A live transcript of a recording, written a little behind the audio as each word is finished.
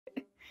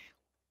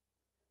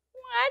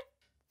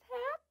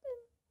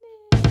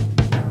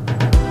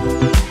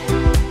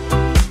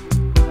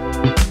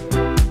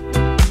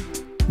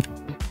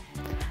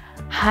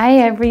Hi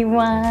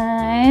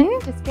everyone,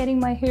 just getting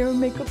my hair and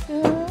makeup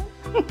done.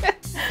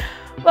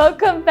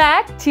 Welcome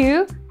back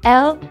to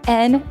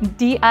LN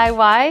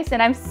DIYs,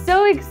 and I'm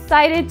so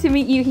excited to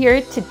meet you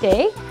here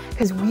today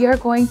because we are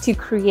going to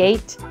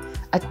create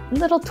a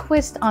little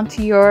twist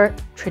onto your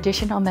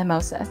traditional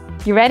mimosa.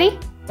 You ready?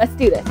 Let's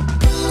do this.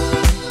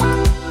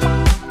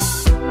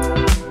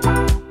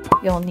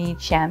 You'll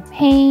need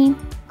champagne,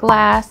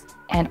 glass,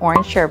 and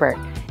orange sherbet.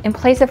 In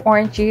place of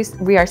orange juice,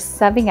 we are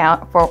subbing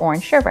out for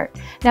orange sherbet.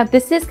 Now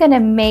this is gonna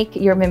make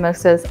your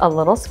mimosas a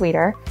little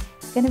sweeter.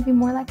 It's gonna be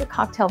more like a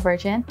cocktail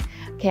version.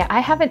 Okay, I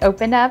haven't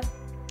opened up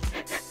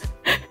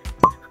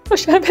a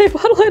champagne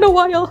bottle in a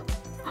while.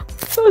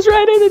 I was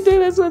ready to do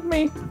this with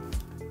me.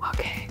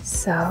 Okay,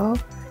 so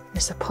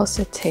you're supposed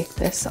to take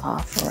this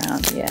off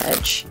around the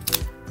edge.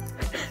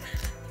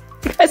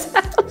 You guys,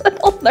 I'm a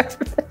little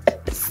nervous.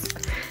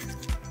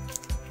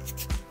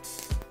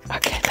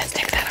 Okay, let's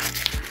take that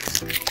off.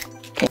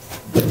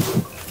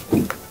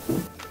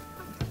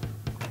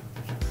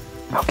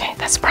 Okay,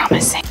 that's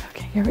promising.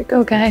 Okay, here we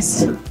go,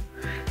 guys.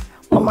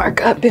 I'll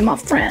mark up, be my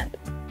friend.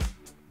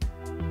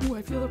 Ooh,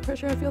 I feel the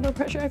pressure, I feel the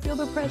pressure, I feel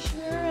the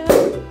pressure.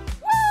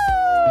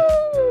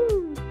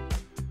 Woo!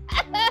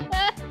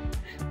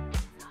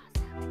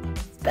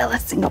 Spill a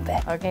single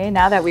bit. Okay,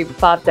 now that we've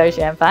popped our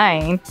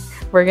champagne,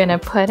 we're gonna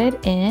put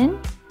it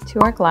in to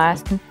our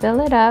glass and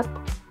fill it up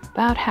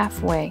about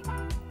halfway.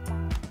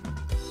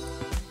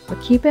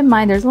 But keep in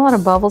mind, there's a lot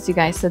of bubbles, you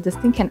guys, so this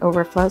thing can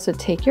overflow, so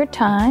take your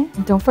time.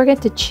 And don't forget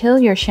to chill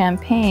your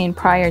champagne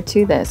prior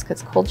to this,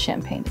 because cold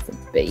champagne is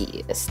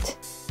the best.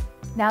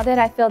 Now that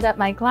I filled up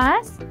my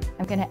glass,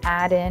 I'm gonna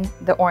add in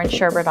the orange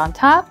sherbet on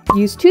top.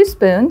 Use 2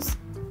 spoons.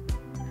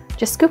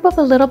 Just scoop up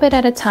a little bit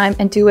at a time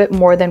and do it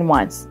more than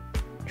once.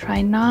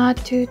 Try not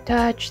to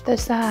touch the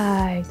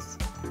sides.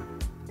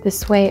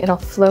 This way it'll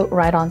float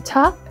right on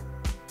top.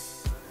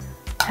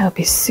 That'll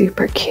be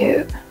super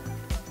cute.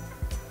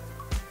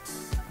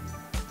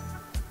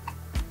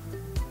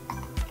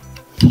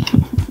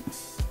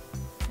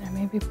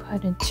 Maybe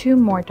put in 2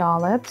 more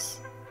dollops.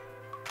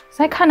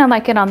 So I kind of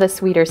like it on the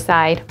sweeter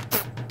side.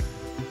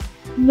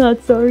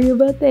 Not sorry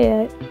about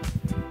that.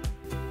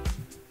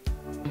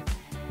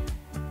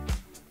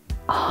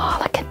 Oh,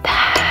 look at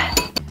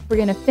that. We're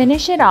gonna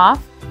finish it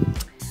off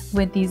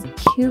with these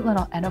cute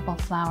little edible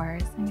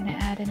flowers. I'm gonna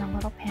add in a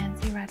little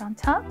pansy right on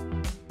top.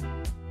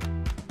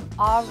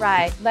 All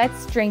right,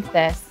 let's drink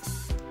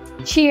this.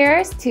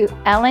 Cheers to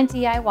LN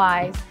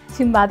DIYs,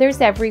 to mothers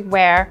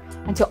everywhere,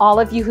 and to all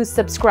of you who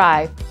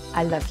subscribe.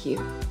 I love you.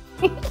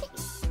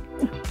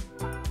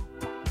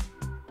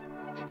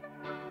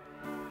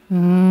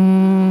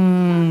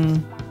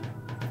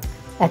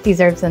 That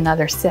deserves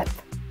another sip.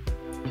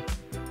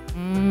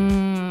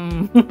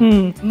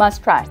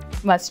 Must try,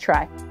 must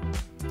try.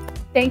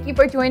 Thank you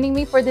for joining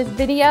me for this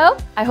video.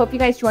 I hope you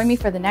guys join me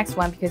for the next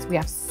one because we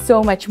have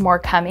so much more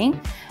coming.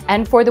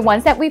 And for the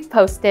ones that we've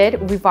posted,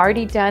 we've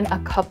already done a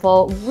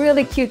couple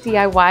really cute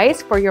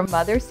DIYs for your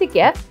mothers to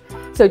gift.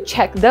 So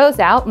check those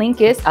out.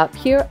 Link is up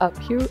here, up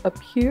here,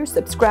 up here.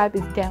 Subscribe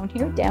is down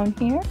here, down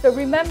here. So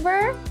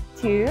remember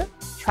to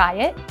try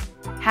it,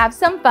 have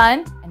some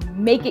fun, and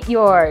make it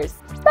yours.